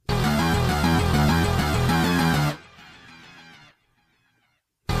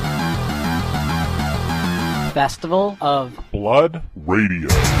Festival of Blood Radio.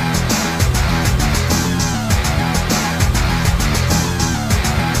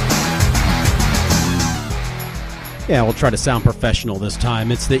 Yeah, we'll try to sound professional this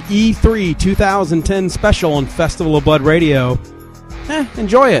time. It's the E3 2010 special on Festival of Blood Radio.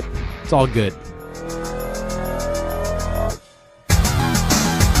 Enjoy it. It's all good.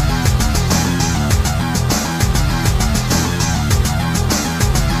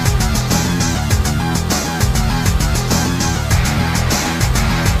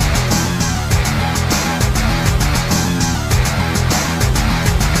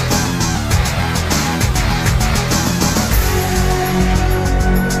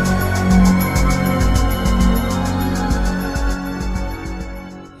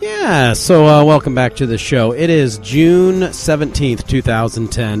 So welcome back to the show. It is June 17th,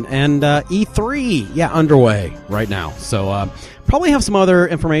 2010, and E3, underway right now. So probably have some other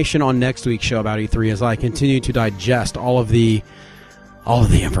information on next week's show about E3 as I continue to digest all of the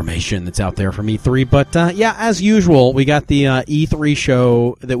information that's out there from E3. But as usual, we got the E3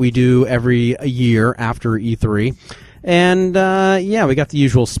 show that we do every year after E3. And, we got the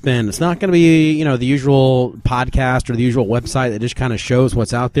usual spin. It's not going to be, the usual podcast or the usual website that just kind of shows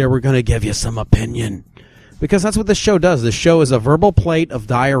what's out there. We're going to give you some opinion. Because that's what this show does. This show is a verbal plate of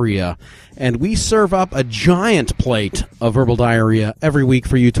diarrhea. And we serve up a giant plate of verbal diarrhea every week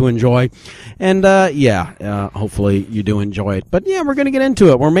for you to enjoy. And, hopefully you do enjoy it. But, we're going to get into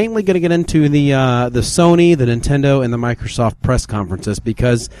it. We're mainly going to get into the Sony, the Nintendo, and the Microsoft press conferences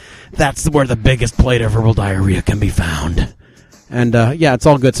because that's where the biggest plate of verbal diarrhea can be found. And, it's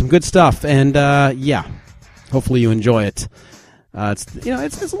all good. Some good stuff. And, hopefully you enjoy it. It's a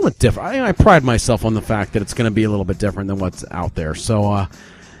little bit different. I pride myself on the fact that it's going to be a little bit different than what's out there. So,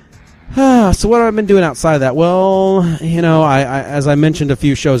 so what have I been doing outside of that? Well, I as I mentioned a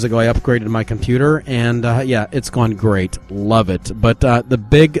few shows ago, I upgraded my computer, and it's gone great. Love it. But the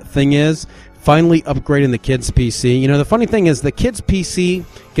big thing is finally upgrading the kids' PC. The funny thing is the kids' PC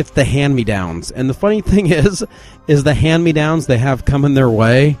gets the hand-me-downs, and the funny thing is the hand-me-downs they have coming their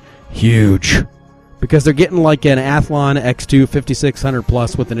way huge. Because they're getting like an Athlon X2 5600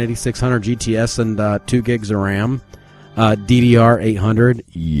 Plus with an 8600 GTS and 2 gigs of RAM. DDR 800.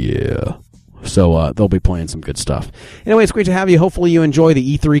 Yeah. So they'll be playing some good stuff. Anyway, it's great to have you. Hopefully you enjoy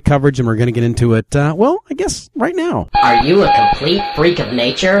the E3 coverage, and we're going to get into it, I guess right now. Are you a complete freak of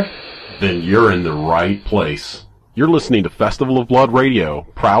nature? Then you're in the right place. You're listening to Festival of Blood Radio,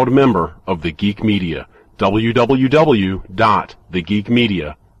 proud member of The Geek Media.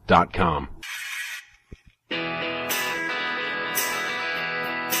 www.thegeekmedia.com.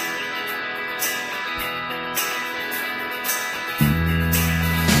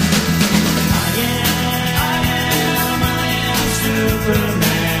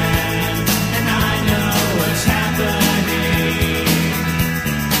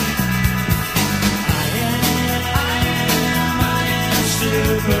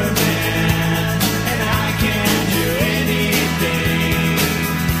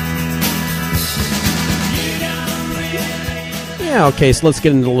 Okay, so let's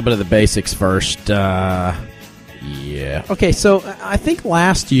get into a little bit of the basics first. Okay, so I think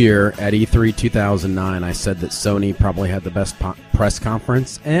last year at E3 2009, I said that Sony probably had the best press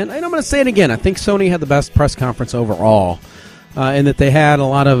conference, and I'm going to say it again. I think Sony had the best press conference overall, in that they had a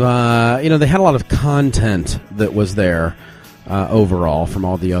lot of, they had a lot of content that was there overall from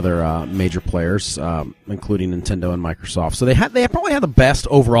all the other major players, including Nintendo and Microsoft. So they probably had the best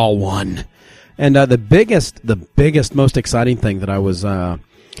overall one. And the biggest, most exciting thing that I was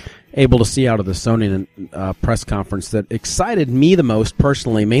able to see out of the Sony press conference that excited me the most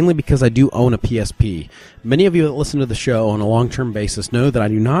personally, mainly because I do own a PSP. Many of you that listen to the show on a long-term basis know that I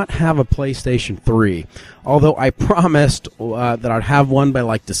do not have a PlayStation 3, although I promised that I'd have one by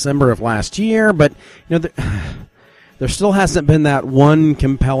like December of last year, but there still hasn't been that one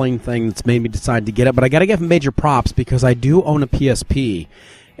compelling thing that's made me decide to get it. But I got to give major props because I do own a PSP.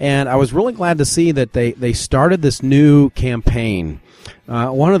 And I was really glad to see that they started this new campaign.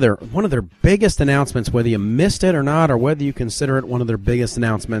 One of their biggest announcements, whether you missed it or not, or whether you consider it one of their biggest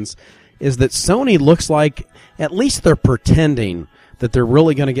announcements, is that Sony looks like, at least they're pretending, that they're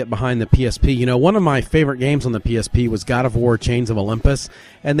really going to get behind the PSP. One of my favorite games on the PSP was God of War Chains of Olympus,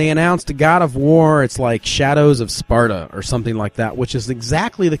 and they announced God of War, it's like Shadows of Sparta or something like that, which is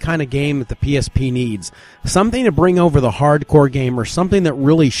exactly the kind of game that the PSP needs. Something to bring over the hardcore gamer, something that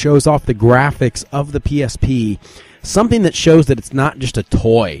really shows off the graphics of the PSP, something that shows that it's not just a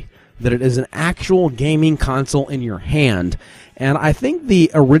toy, that it is an actual gaming console in your hand. And I think the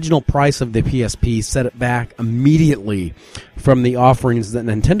original price of the PSP set it back immediately from the offerings that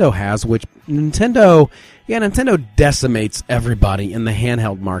Nintendo has, which Nintendo decimates everybody in the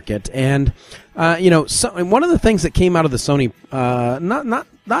handheld market. And, so one of the things that came out of the Sony,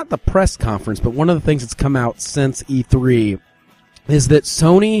 not the press conference, but one of the things that's come out since E3 is that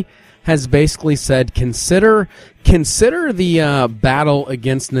Sony has basically said, consider the battle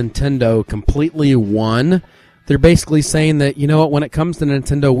against Nintendo completely won. They're basically saying that, when it comes to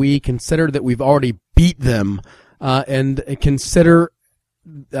Nintendo Wii, consider that we've already beat them, and consider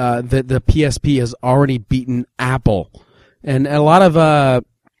that the PSP has already beaten Apple. And a lot of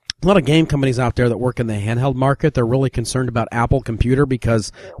game companies out there that work in the handheld market, they're really concerned about Apple Computer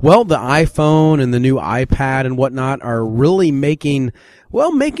because, well, the iPhone and the new iPad and whatnot are really making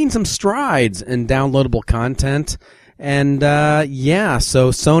some strides in downloadable content. And, so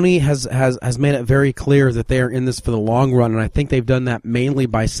Sony has made it very clear that they are in this for the long run. And I think they've done that mainly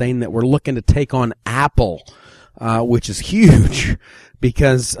by saying that we're looking to take on Apple, which is huge.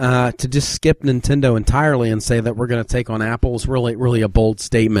 Because to just skip Nintendo entirely and say that we're going to take on Apple is really, really a bold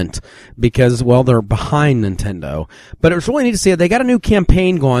statement. Because, well, they're behind Nintendo. But it was really neat to see it. They got a new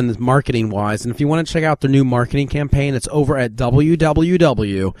campaign going marketing-wise. And if you want to check out their new marketing campaign, it's over at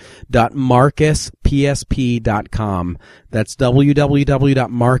www.marcuspsp.com. That's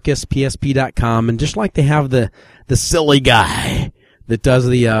www.marcuspsp.com. And just like they have the silly guy that does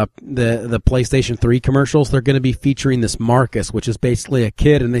the PlayStation 3 commercials, they're going to be featuring this Marcus, which is basically a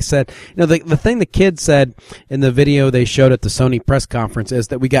kid. And they said, the thing the kid said in the video they showed at the Sony press conference is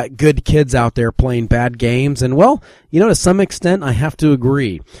that we got good kids out there playing bad games. And, well, to some extent, I have to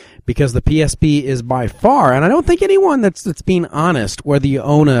agree. Because the PSP is by far, and I don't think anyone that's being honest, whether you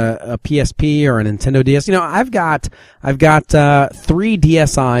own a PSP or a Nintendo DS, I've got 3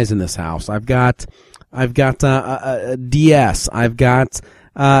 DSIs in this house. I've got a DS. I've got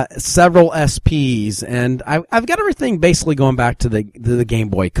several SPs, and I've got everything basically going back to the Game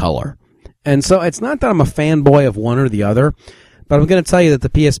Boy Color. And so it's not that I'm a fanboy of one or the other, but I'm going to tell you that the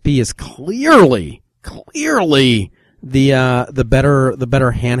PSP is clearly the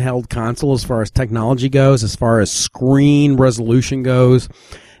better handheld console as far as technology goes, as far as screen resolution goes,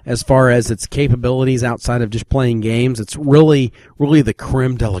 as far as its capabilities outside of just playing games. It's really the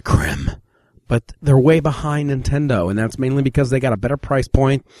creme de la creme. But they're way behind Nintendo, and that's mainly because they got a better price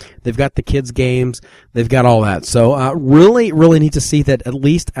point. They've got the kids' games. They've got all that. So really, really need to see that at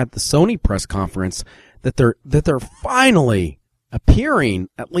least at the Sony press conference that they're finally appearing,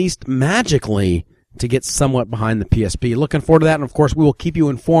 at least magically, to get somewhat behind the PSP. Looking forward to that, and of course, we will keep you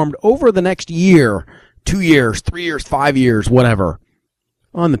informed over the next year, 2 years, 3 years, 5 years, whatever,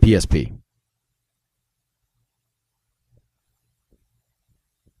 on the PSP.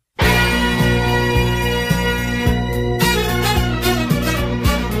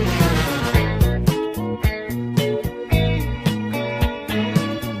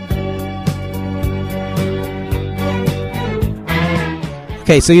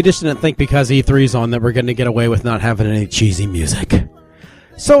 Okay, so you just didn't think because E3's on that we're going to get away with not having any cheesy music.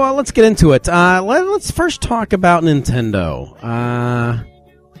 So let's get into it. Let's first talk about Nintendo.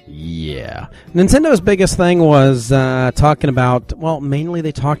 Nintendo's biggest thing was talking about, mainly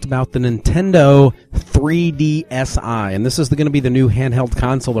they talked about the Nintendo 3DSi, and this is going to be the new handheld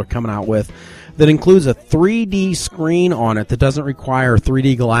console they're coming out with that includes a 3D screen on it that doesn't require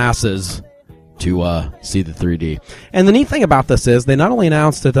 3D glasses to see the 3D. And the neat thing about this is they not only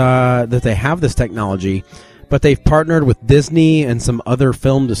announced that they have this technology, but they've partnered with Disney and some other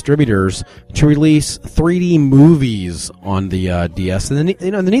film distributors to release 3D movies on the DS. And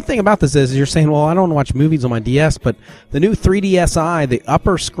the neat thing about this is you're saying, well, I don't want to watch movies on my DS, but the new 3DSi, the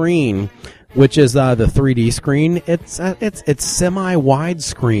upper screen, which is the 3D screen, it's semi-wide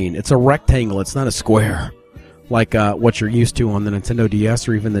screen. It's a rectangle. It's not a square like what you're used to on the Nintendo DS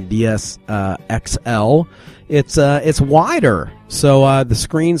or even the DS XL. It's wider, so the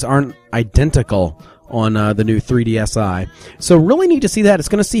screens aren't identical on the new 3DSi. So really need to see that. It's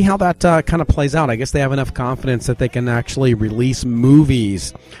going to see how that kind of plays out. I guess they have enough confidence that they can actually release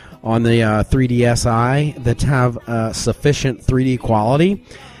movies on the 3DSi that have sufficient 3D quality.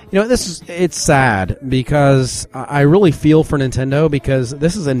 It's sad because I really feel for Nintendo because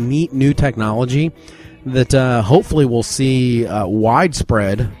this is a neat new technology that hopefully we'll see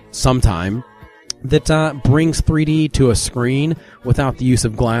widespread sometime that brings 3D to a screen without the use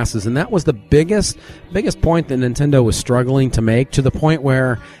of glasses. And that was the biggest point that Nintendo was struggling to make, to the point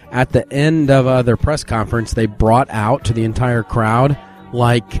where at the end of their press conference, they brought out to the entire crowd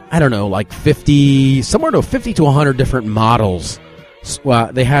like 50, somewhere to 50 to 100 different models.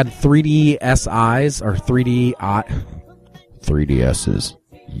 They had 3D SIs or 3D 3DSs.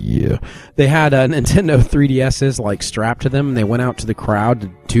 Yeah. They had Nintendo 3DSs like strapped to them, and they went out to the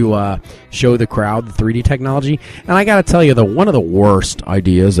crowd to show the crowd the 3D technology. And I gotta tell you, one of the worst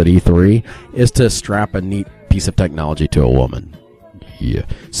ideas at E3 is to strap a neat piece of technology to a woman. Yeah.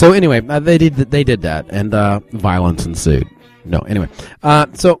 So anyway, they did that, and violence ensued. No, anyway.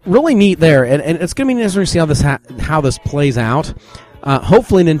 So really neat there, and it's going to be interesting to see how this plays out.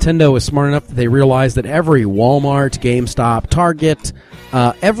 Hopefully Nintendo is smart enough that they realize that every Walmart, GameStop, Target,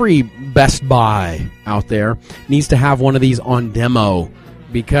 every Best Buy out there needs to have one of these on demo,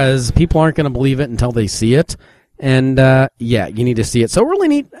 because people aren't going to believe it until they see it. And, yeah, you need to see it. So really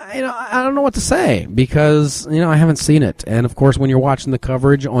neat. I don't know what to say, because, I haven't seen it. And, of course, when you're watching the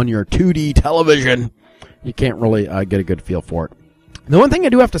coverage on your 2D television, you can't really get a good feel for it. The one thing I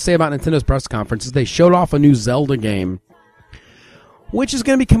do have to say about Nintendo's press conference is they showed off a new Zelda game, which is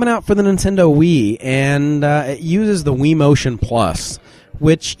going to be coming out for the Nintendo Wii, and it uses the Wii Motion Plus,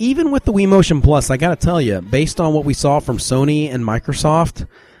 which even with the Wii Motion Plus, I got to tell you, based on what we saw from Sony and Microsoft,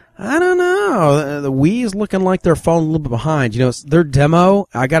 I don't know. The Wii is looking like they're falling a little bit behind. Their demo,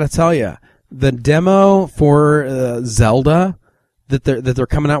 I got to tell you, the demo for Zelda that they're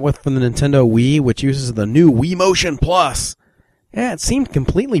coming out with from the Nintendo Wii, which uses the new Wii Motion Plus, yeah, it seemed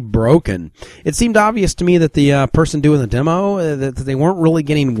completely broken. It seemed obvious to me that the person doing the demo, that they weren't really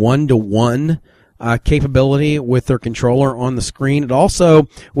getting one-to-one capability with their controller on the screen. It also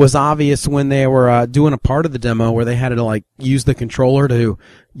was obvious when they were doing a part of the demo where they had to use the controller to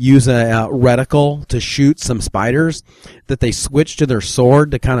use a reticle to shoot some spiders, that they switched to their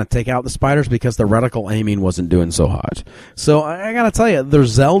sword to kind of take out the spiders because the reticle aiming wasn't doing so hot. So I gotta tell you, their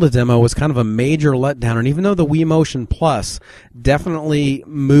Zelda demo was kind of a major letdown, and even though the Wii Motion Plus definitely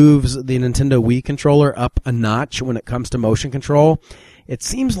moves the Nintendo Wii controller up a notch when it comes to motion control, it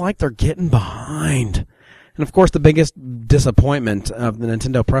seems like they're getting behind. And, of course, the biggest disappointment of the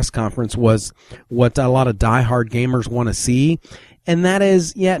Nintendo press conference was what a lot of diehard gamers want to see, and that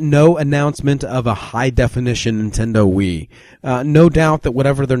is, no announcement of a high-definition Nintendo Wii. No doubt that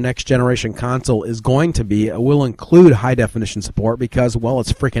whatever their next-generation console is going to be will include high-definition support because, well,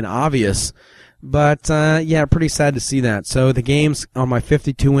 it's freaking obvious. But, pretty sad to see that. So the games on my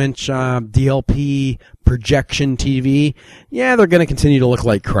 52-inch DLP projection TV, they're going to continue to look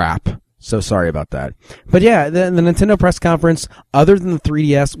like crap. So sorry about that. But the Nintendo press conference, other than the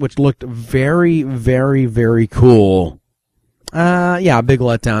 3DS, which looked very, very, very cool, a big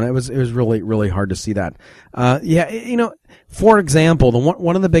letdown. It was really, really hard to see that. For example,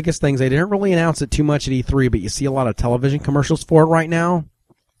 one of the biggest things, they didn't really announce it too much at E3, but you see a lot of television commercials for it right now,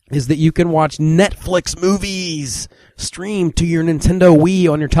 is that you can watch Netflix movies streamed to your Nintendo Wii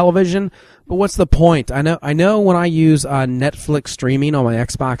on your television. But what's the point? I know when I use Netflix streaming on my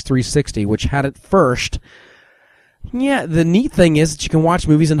Xbox 360, which had it first, the neat thing is that you can watch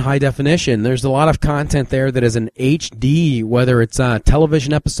movies in high definition. There's a lot of content there that is in HD, whether it's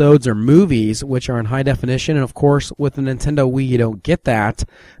television episodes or movies, which are in high definition. And, of course, with the Nintendo Wii, you don't get that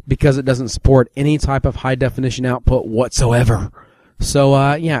because it doesn't support any type of high definition output whatsoever. So,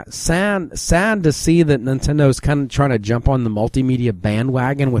 sad to see that Nintendo's kind of trying to jump on the multimedia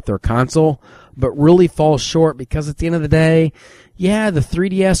bandwagon with their console, but really falls short because at the end of the day, the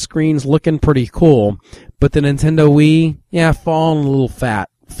 3DS screen's looking pretty cool, but the Nintendo Wii, falling a little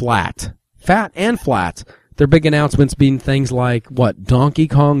flat. Their big announcements being things like, Donkey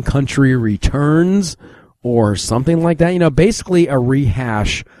Kong Country Returns, or something like that. Basically a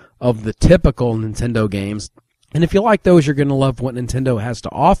rehash of the typical Nintendo games. And if you like those, you're going to love what Nintendo has to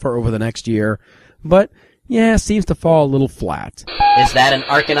offer over the next year. But, seems to fall a little flat. Is that an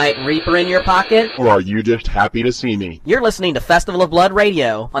Arcanite Reaper in your pocket? Or are you just happy to see me? You're listening to Festival of Blood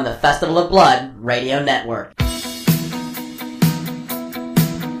Radio on the Festival of Blood Radio Network.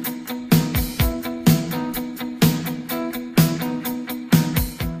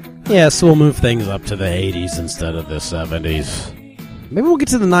 So we'll move things up to the 80s instead of the 70s. Maybe we'll get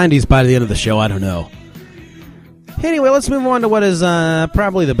to the 90s by the end of the show, I don't know. Anyway, let's move on to what is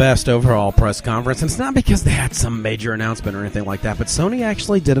probably the best overall press conference. And it's not because they had some major announcement or anything like that, but Sony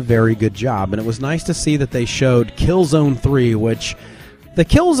actually did a very good job. And it was nice to see that they showed Killzone 3, which the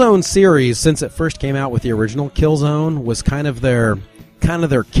Killzone series, since it first came out with the original Killzone, was kind of their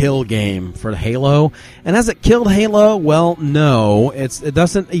kill game for Halo. And has it killed Halo? Well, no. It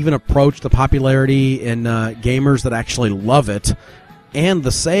doesn't even approach the popularity in gamers that actually love it and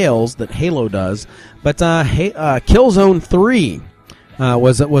the sales that Halo does. But Killzone 3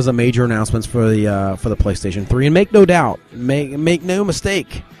 was a major announcement for the PlayStation 3, and make no doubt, make no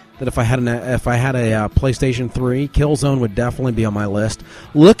mistake that if I had a PlayStation 3, Killzone would definitely be on my list.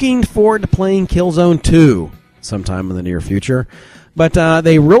 Looking forward to playing Killzone 2. sometime in the near future. But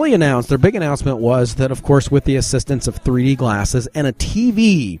they really announced, their big announcement was that, of course, with the assistance of 3D glasses and a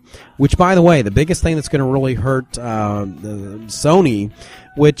TV, which, by the way, the biggest thing that's going to really hurt Sony,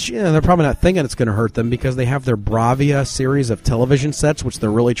 which they're probably not thinking it's going to hurt them because they have their Bravia series of television sets, which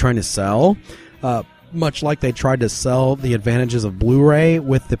they're really trying to sell, much like they tried to sell the advantages of Blu-ray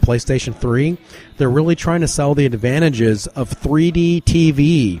with the PlayStation 3. They're really trying to sell the advantages of 3D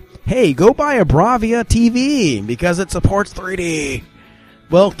TV. Hey, go buy a Bravia TV because it supports 3D.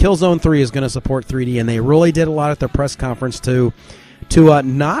 Well, Killzone 3 is going to support 3D, and they really did a lot at their press conference to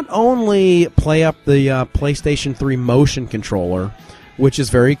not only play up the PlayStation 3 motion controller, which is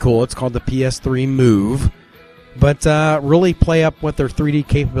very cool. It's called the PS3 Move, but really play up what their 3D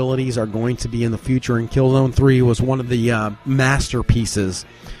capabilities are going to be in the future. And Killzone 3 was one of the masterpieces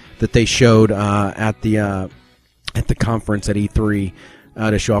that they showed at the conference at E3.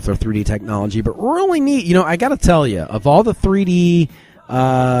 To show off their 3D technology, but really neat. I got to tell you, of all the 3D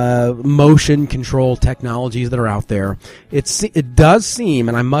motion control technologies that are out there, it does seem,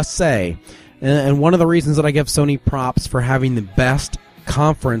 and I must say, and one of the reasons that I give Sony props for having the best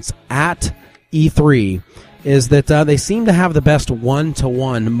conference at E3 is that they seem to have the best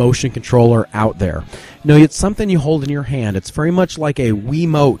one-to-one motion controller out there. It's something you hold in your hand. It's very much like a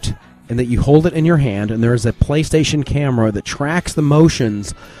Wiimote, and that you hold it in your hand, and there's a PlayStation camera that tracks the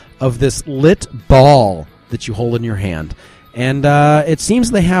motions of this lit ball that you hold in your hand. And it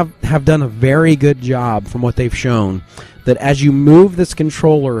seems they have done a very good job from what they've shown, that as you move this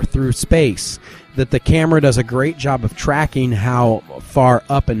controller through space, that the camera does a great job of tracking how far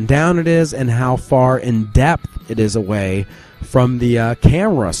up and down it is and how far in depth it is away from the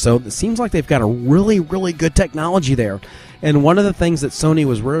camera. So it seems like they've got a really, really good technology there. And one of the things that Sony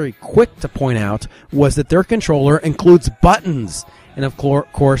was really quick to point out was that their controller includes buttons. And, of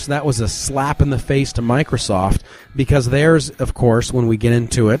course, that was a slap in the face to Microsoft because theirs, of course, when we get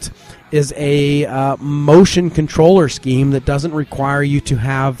into it, is a motion controller scheme that doesn't require you to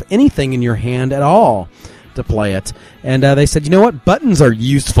have anything in your hand at all to play it. And they said, you know what? Buttons are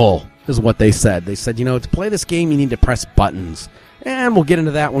useful, is what they said. They said, to play this game, you need to press buttons. And we'll get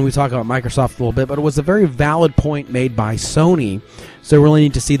into that when we talk about Microsoft a little bit, but it was a very valid point made by Sony, so we really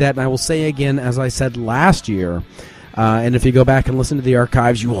need to see that. And I will say again, as I said last year, and if you go back and listen to the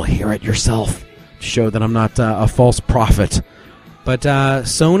archives, you will hear it yourself to show that I'm not a false prophet. But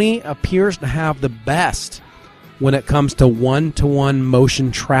Sony appears to have the best when it comes to one-to-one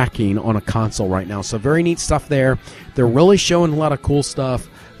motion tracking on a console right now. So very neat stuff there. They're really showing a lot of cool stuff.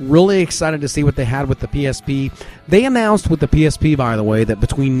 Really excited to see what they had with the PSP. They announced with the PSP, by the way, that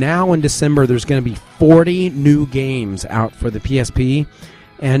between now and December, there's going to be 40 new games out for the PSP.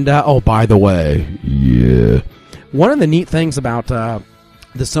 And, by the way, one of the neat things about the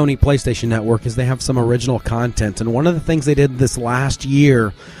Sony PlayStation Network is they have some original content. And one of the things they did this last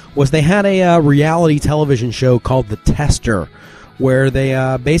year was they had a reality television show called The Tester, where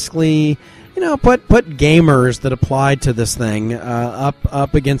they basically put gamers that applied to this thing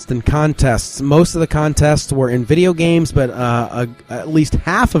up against in contests. Most of the contests were in video games, but at least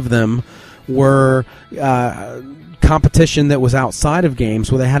half of them were competition that was outside of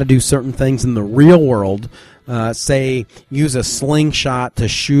games, where they had to do certain things in the real world. Say, use a slingshot to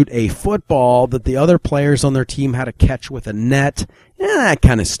shoot a football that the other players on their team had to catch with a net. That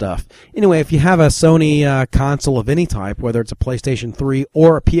kind of stuff. Anyway, if you have a Sony console of any type, whether it's a PlayStation 3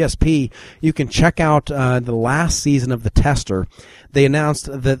 or a PSP, you can check out the last season of The Tester. They announced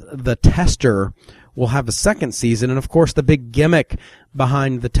that The Tester will have a second season, and of course the big gimmick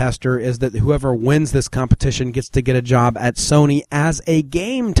behind The Tester is that whoever wins this competition gets to get a job at Sony as a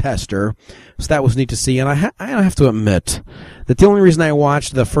game tester. So that was neat to see, and I have to admit that the only reason I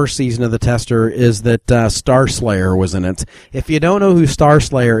watched the first season of The Tester is that Star Slayer was in it. If you don't know who Star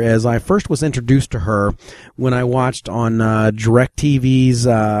Slayer is, I first was introduced to her when I watched on DirecTV's,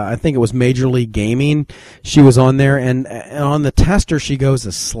 I think it was Major League Gaming. She was on there, and on The Tester she goes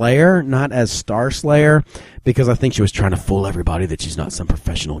as Slayer, not as Star Slayer, because I think she was trying to fool everybody that she's not some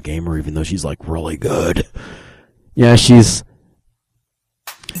professional gamer, even though she's, like, really good. Yeah, she's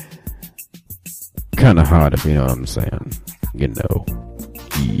kind of hot, if you know what I'm saying. Yeah.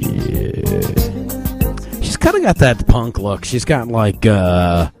 She's kind of got that punk look. She's got, like,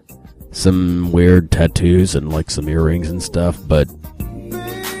 some weird tattoos and, like, some earrings and stuff, but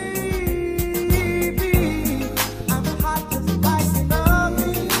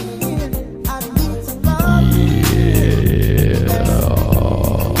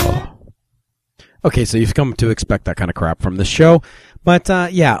okay, so you've come to expect that kind of crap from the show. But,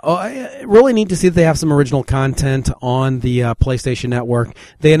 really neat to see that they have some original content on the PlayStation Network.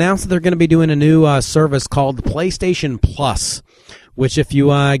 They announced that they're going to be doing a new service called the PlayStation Plus, which if you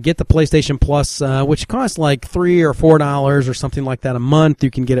get the PlayStation Plus, which costs like $3 or $4 or something like that a month,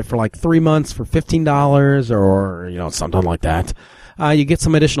 you can get it for like 3 months for $15 or, something like that. You get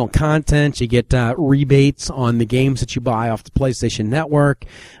some additional content. You get rebates on the games that you buy off the PlayStation Network.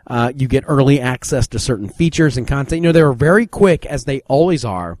 You get early access to certain features and content. They were very quick, as they always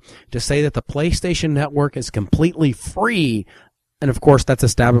are, to say that the PlayStation Network is completely free. And, of course, that's a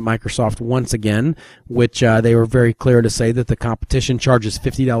stab at Microsoft once again, which they were very clear to say that the competition charges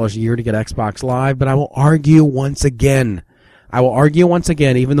 $50 a year to get Xbox Live. But I will argue once again,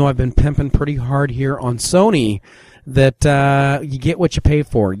 even though I've been pimping pretty hard here on Sony, that you get what you pay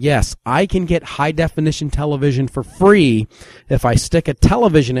for. Yes, I can get high-definition television for free. If I stick a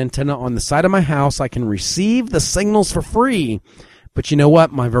television antenna on the side of my house, I can receive the signals for free. But you know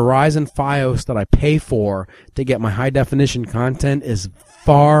what? My Verizon Fios that I pay for to get my high-definition content is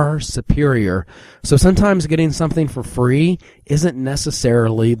far superior. So sometimes getting something for free isn't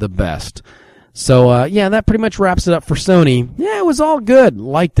necessarily the best. So, that pretty much wraps it up for Sony. Yeah, it was all good.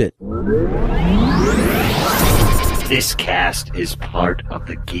 Liked it. This cast is part of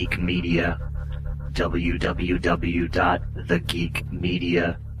the Geek Media.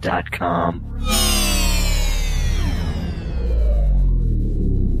 www.thegeekmedia.com.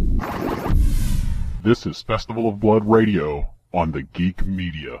 This is Festival of Blood Radio on the Geek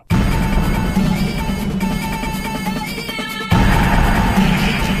Media.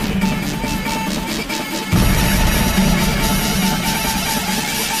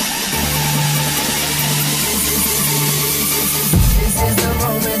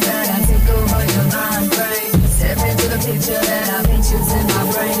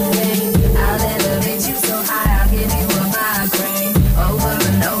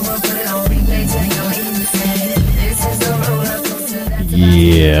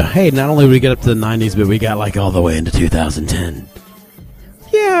 Yeah. Hey, not only did we get up to the 90s, but we got like all the way into 2010.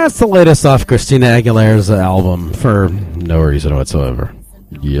 Yeah, it's the latest off Christina Aguilera's album for no reason whatsoever.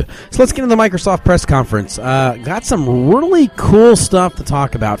 Yeah. So let's get into the Microsoft press conference. Got some really cool stuff to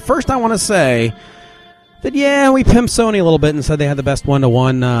talk about. First, I want to say that, we pimped Sony a little bit and said they had the best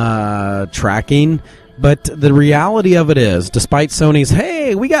one-to-one tracking. But the reality of it is, despite Sony's,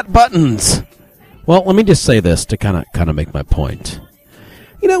 hey, we got buttons. Well, let me just say this to kind of make my point.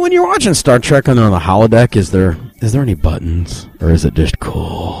 When you're watching Star Trek on the holodeck, is there any buttons, or is it just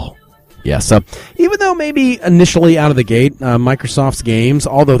cool? Yeah, so even though maybe initially out of the gate, Microsoft's games,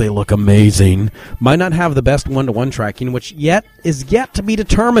 although they look amazing, might not have the best one-to-one tracking, which is yet to be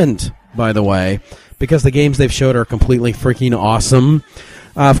determined, by the way, because the games they've showed are completely freaking awesome.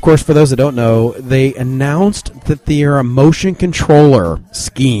 Of course, for those that don't know, they announced that their motion controller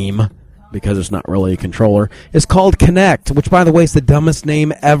scheme, because it's not really a controller, is called Kinect, which, by the way, is the dumbest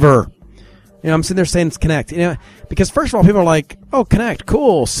name ever. I'm sitting there saying it's Kinect. Because first of all, people are like, oh, Kinect,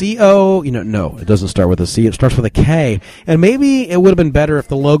 cool, C-O. No, it doesn't start with a C. It starts with a K. And maybe it would have been better if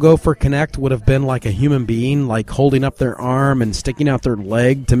the logo for Kinect would have been like a human being, like holding up their arm and sticking out their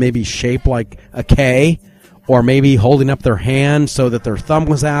leg to maybe shape like a K, or maybe holding up their hand so that their thumb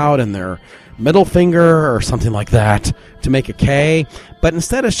was out and their middle finger or something like that to make a K. But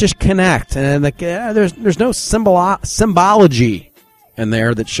instead it's just Kinect, and there's no symbology in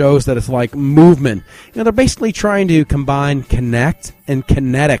there that shows that it's like movement. They're basically trying to combine Kinect and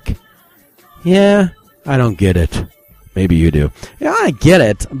kinetic. Yeah, I don't get it. Maybe you do. Yeah, I get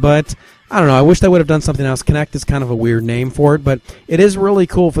it, but I don't know. I wish they would have done something else. Kinect is kind of a weird name for it, but it is really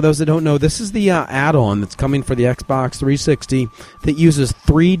cool. For those that don't know, this is the add-on that's coming for the Xbox 360 that uses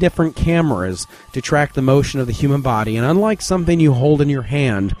 3 different cameras to track the motion of the human body. And unlike something you hold in your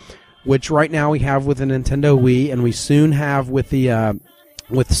hand, which right now we have with the Nintendo Wii, and we soon have with the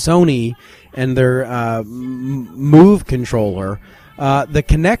with Sony and their Move controller, the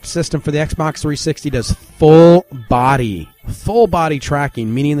Kinect system for the Xbox 360 does full body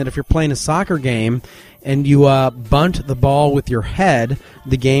tracking, meaning that if you're playing a soccer game and you bunt the ball with your head,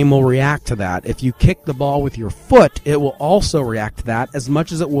 the game will react to that. If you kick the ball with your foot, it will also react to that as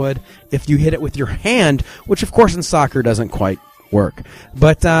much as it would if you hit it with your hand, which of course in soccer doesn't quite work.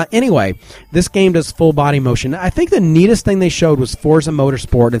 But anyway, this game does full body motion. I think the neatest thing they showed was Forza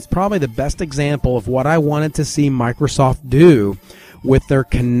Motorsport. It's probably the best example of what I wanted to see Microsoft do with their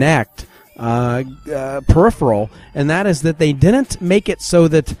Kinect peripheral, and that is that they didn't make it so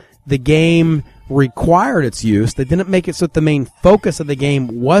that the game required its use. They didn't make it so that the main focus of the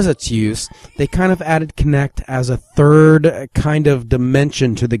game was its use. They kind of added Kinect as a third kind of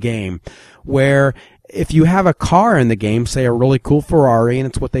dimension to the game, where if you have a car in the game, say a really cool Ferrari, and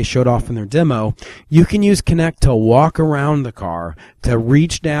it's what they showed off in their demo, you can use Kinect to walk around the car, to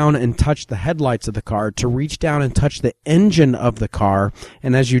reach down and touch the headlights of the car, to reach down and touch the engine of the car.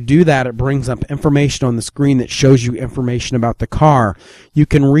 And as you do that, it brings up information on the screen that shows you information about the car. You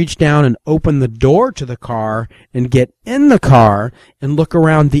can reach down and open the door to the car and get in the car and look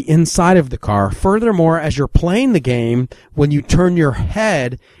around the inside of the car. Furthermore, as you're playing the game, when you turn your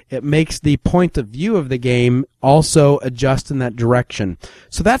head, it makes the point of view of the game also adjust in that direction.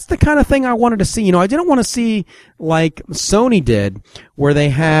 So that's the kind of thing I wanted to see. I didn't want to see like Sony did, where they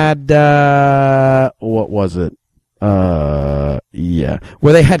had, what was it? Where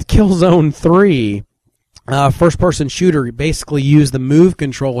they had Killzone 3, first-person shooter, basically use the Move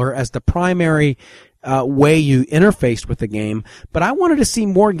controller as the primary way you interfaced with the game. But I wanted to see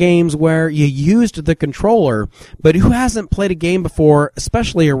more games where you used the controller. But who hasn't played a game before,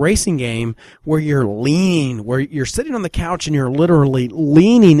 especially a racing game, where you're leaning, where you're sitting on the couch and you're literally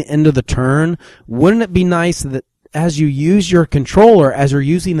leaning into the turn? Wouldn't it be nice that as you use your controller, as you're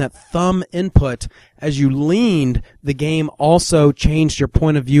using that thumb input, as you leaned, the game also changed your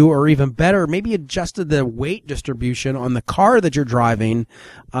point of view, or even better, maybe adjusted the weight distribution on the car that you're driving,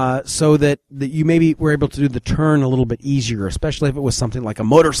 so that you maybe were able to do the turn a little bit easier, especially if it was something like a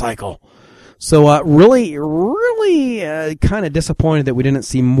motorcycle. So really kind of disappointed that we didn't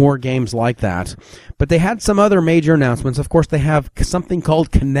see more games like that. But they had some other major announcements. Of course, they have something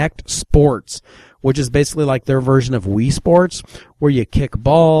called Kinect Sports, which is basically like their version of Wii Sports, where you kick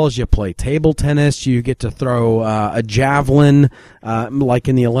balls, you play table tennis, you get to throw a javelin, like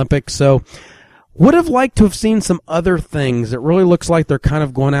in the Olympics. So would have liked to have seen some other things. It really looks like they're kind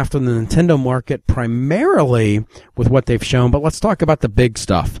of going after the Nintendo market primarily with what they've shown. But let's talk about the big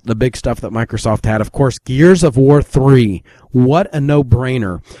stuff that Microsoft had. Of course, Gears of War 3. What a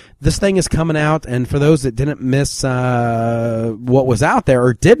no-brainer. This thing is coming out, and for those that didn't miss what was out there,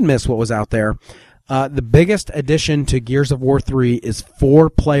 or did miss what was out there, the biggest addition to Gears of War 3 is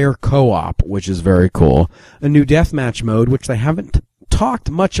 4-player co-op, which is very cool. A new deathmatch mode, which they haven't talked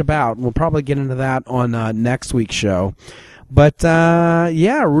much about. We'll probably get into that on next week's show. But,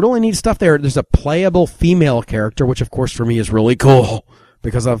 really neat stuff there. There's a playable female character, which, of course, for me is really cool.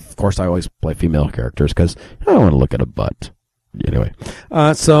 Because, of course, I always play female characters because I don't want to look at a butt. Anyway,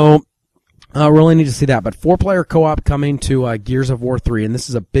 really need to see that. But 4-player co-op coming to Gears of War 3, and this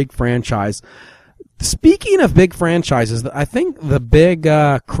is a big franchise. Speaking of big franchises, I think the big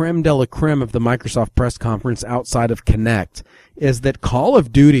creme de la creme of the Microsoft press conference outside of Kinect is that Call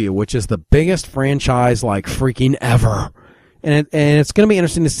of Duty, which is the biggest franchise like freaking ever. And it's going to be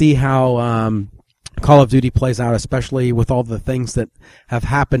interesting to see how Call of Duty plays out, especially with all the things that have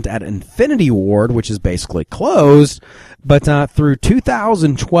happened at Infinity Ward, which is basically closed. But through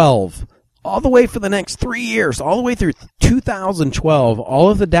 2012, all the way for the next 3 years, all the way through 2012, all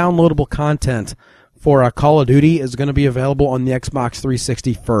of the downloadable content for Call of Duty is going to be available on the Xbox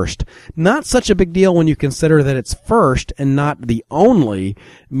 360 first. Not such a big deal when you consider that it's first and not the only,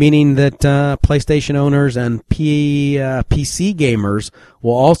 meaning that PlayStation owners and PC gamers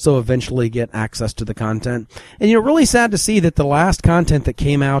will also eventually get access to the content. And really sad to see that the last content that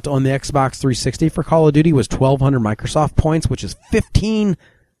came out on the Xbox 360 for Call of Duty was 1,200 Microsoft points, which is $15.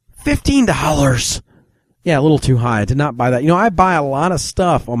 Yeah, a little too high. I did not buy that. I buy a lot of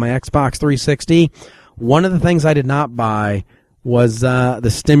stuff on my Xbox 360. One of the things I did not buy was the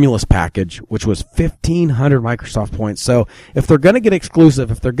stimulus package, which was 1,500 Microsoft points. So if they're going to get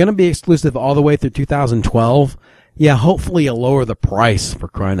exclusive, if they're going to be exclusive all the way through 2012, yeah, hopefully you'll lower the price, for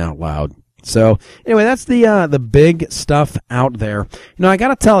crying out loud. So anyway, that's the big stuff out there. I got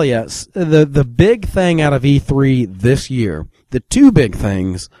to tell you, the big thing out of E3 this year, the two big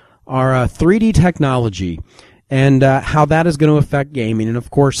things are 3D technology and how that is going to affect gaming. And, of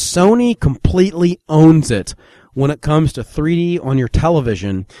course, Sony completely owns it when it comes to 3D on your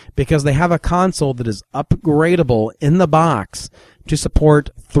television because they have a console that is upgradable in the box to support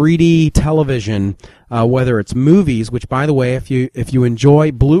 3D television, whether it's movies, which, by the way, if you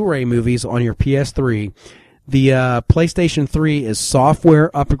enjoy Blu-ray movies on your PS3, the PlayStation 3 is software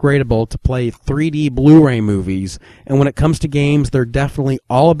upgradable to play 3D Blu-ray movies, and when it comes to games, they're definitely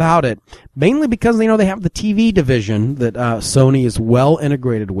all about it, mainly because they have the TV division that Sony is well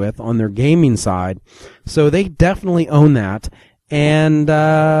integrated with on their gaming side, so they definitely own that. And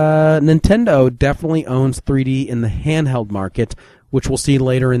Nintendo definitely owns 3D in the handheld market, which we'll see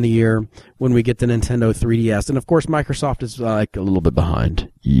later in the year when we get the Nintendo 3DS. And, of course, Microsoft is like a little bit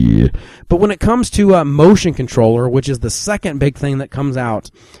behind. Yeah. But when it comes to motion controller, which is the second big thing that comes out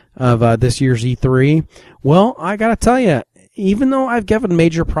of this year's E3, well, I got to tell you, even though I've given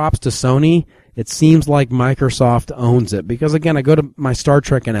major props to Sony it seems like Microsoft owns it. Because, again, I go to my Star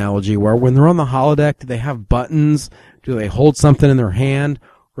Trek analogy where when they're on the holodeck, do they have buttons? Do they hold something in their hand?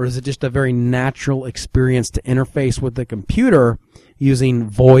 Or is it just a very natural experience to interface with the computer using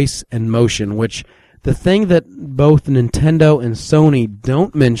voice and motion, which the thing that both Nintendo and Sony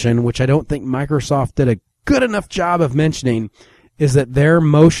don't mention, which I don't think Microsoft did a good enough job of mentioning, is that their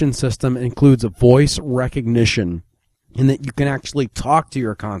motion system includes a voice recognition and that you can actually talk to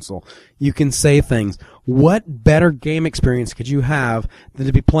your console. You can say things. What better game experience could you have than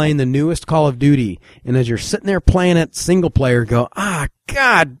to be playing the newest Call of Duty, and as you're sitting there playing it single player, go,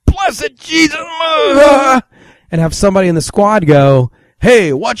 God, blessed Jesus, and have somebody in the squad go,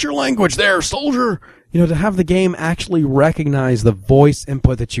 hey, watch your language there, soldier. You know, to have the game actually recognize the voice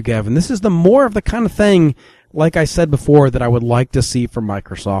input that you give. And this is the more of the kind of thing, like I said before, that I would like to see from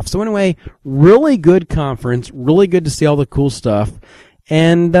Microsoft. So anyway, really good conference, really good to see all the cool stuff.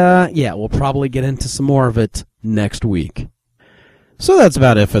 And, we'll probably get into some more of it next week. So that's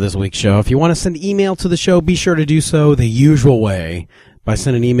about it for this week's show. If you want to send email to the show, be sure to do so the usual way by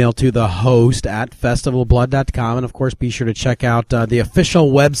sending an email to the host at festivalblood.com. And, of course, be sure to check out the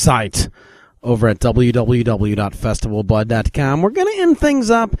official website over at www.festivalblood.com. We're going to end things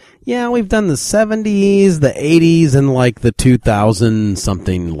up. Yeah, we've done the 70s, the 80s, and like the 2000s,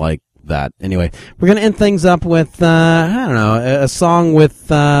 something like that. Anyway, we're going to end things up with, a song with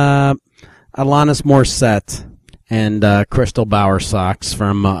Alanis Morissette and Crystal Bowersox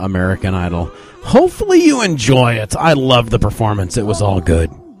from American Idol. Hopefully you enjoy it. I love the performance. It was all good.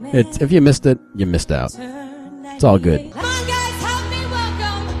 If you missed it, you missed out. It's all good.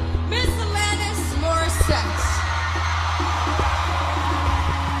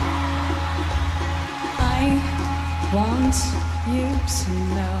 Want you to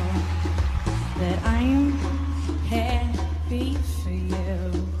know that I'm happy for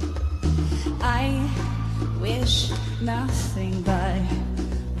you. I wish nothing but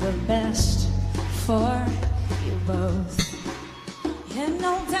the best for you both. And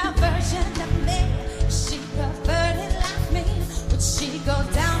no diversion to me. She preferred it like me. Would she go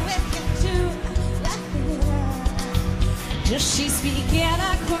down with you too? Does she speak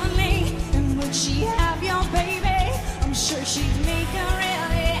eloquently? And would she have your baby? I'm sure she'd make a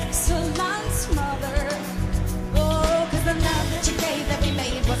really excellent mother. Oh, cause the love that you gave that we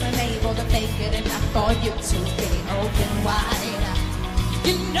made wasn't able to make it enough for you to gain open wide.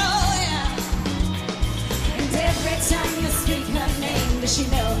 You know it. And every time you speak her name, does she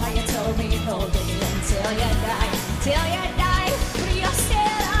know how you told me, hold me until you die? Till you